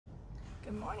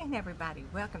Good morning, everybody.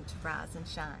 Welcome to Rise and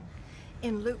Shine.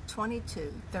 In Luke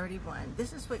 22:31,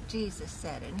 this is what Jesus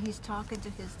said, and he's talking to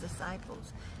his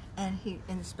disciples, and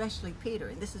especially Peter,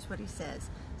 and this is what he says: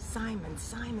 Simon,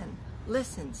 Simon,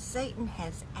 listen, Satan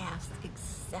has asked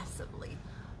excessively.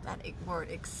 That word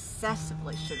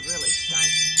excessively should really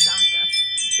shock us.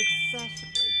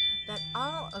 Excessively, that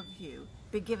all of you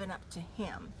be given up to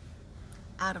him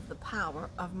out of the power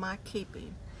of my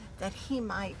keeping, that he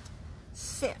might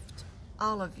sift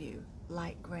all of you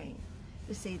like grain.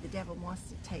 You see, the devil wants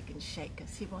to take and shake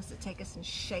us. He wants to take us and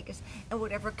shake us, and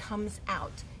whatever comes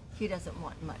out, he doesn't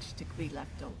want much to be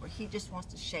left over. He just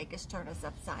wants to shake us, turn us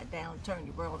upside down, turn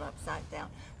your world upside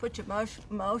down, put your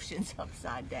emotions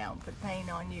upside down, put pain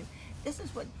on you. This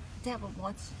is what the devil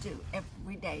wants to do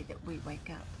every day that we wake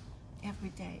up. Every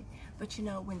day. But you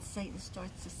know, when Satan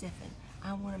starts to siphon,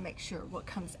 I want to make sure what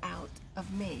comes out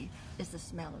of me is the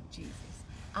smell of Jesus.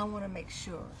 I want to make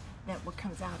sure that what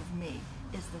comes out of me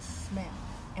is the smell,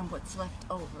 and what's left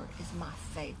over is my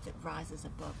faith that rises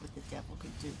above what the devil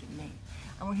could do to me.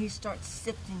 And when he starts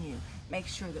sifting you, make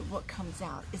sure that what comes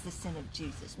out is the sin of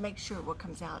Jesus. Make sure what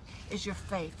comes out is your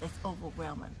faith that's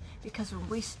overwhelming. Because when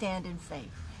we stand in faith,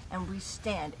 and we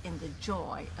stand in the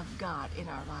joy of God in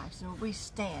our lives, and when we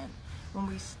stand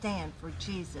for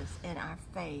Jesus in our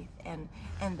faith, and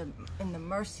the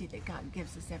mercy that God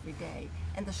gives us every day,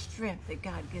 and the strength that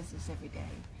God gives us every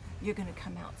day, you're going to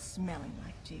come out smelling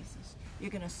like Jesus. You're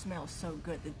going to smell so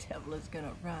good the devil is going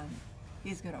to run.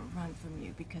 He's going to run from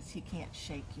you, because he can't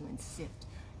shake you and sift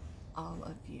all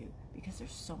of you, because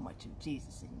there's so much of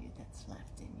Jesus in you that's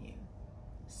left in you.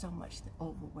 So much that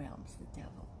overwhelms the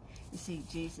devil. You see,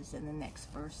 Jesus in the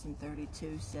next verse in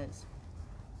 32 says,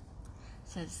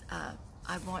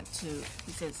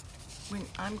 when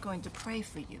I'm going to pray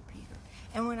for you, Peter,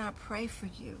 and when I pray for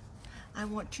you, I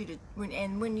want you to,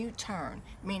 when you turn,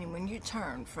 meaning when you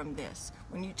turn from this,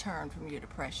 when you turn from your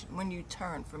depression, when you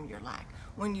turn from your lack,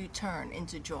 when you turn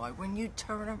into joy, when you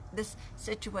turn this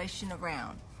situation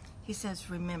around, he says,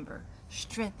 remember,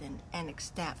 strengthen and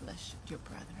establish your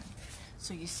brethren.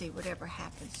 So you see, whatever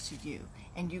happens to you,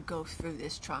 and you go through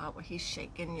this trial where he's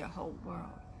shaking your whole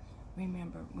world,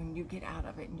 remember, when you get out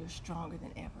of it and you're stronger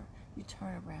than ever, you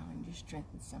turn around and you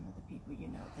strengthen some of the people you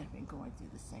know that have been going through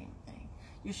the same thing.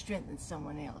 You strengthen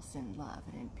someone else in love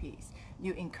and in peace.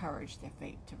 You encourage their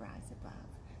faith to rise above.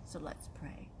 So let's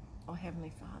pray. Oh,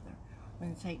 Heavenly Father,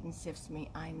 when Satan sifts me,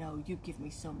 I know you give me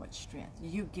so much strength.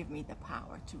 You give me the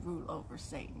power to rule over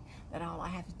Satan, that all I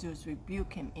have to do is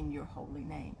rebuke him in your holy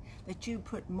name, that you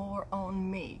put more on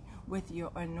me with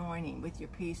your anointing, with your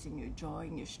peace and your joy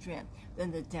and your strength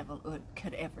than the devil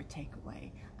could ever take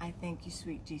away. I thank you,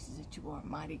 sweet Jesus, that you are a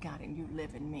mighty God and you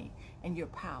live in me, and your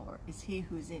power is he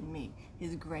who is in me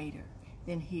is greater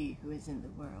than he who is in the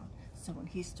world. So when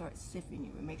he starts sifting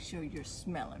you, make sure you're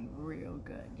smelling real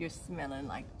good. You're smelling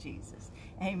like Jesus.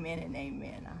 Amen and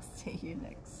amen. I'll see you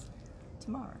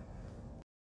tomorrow.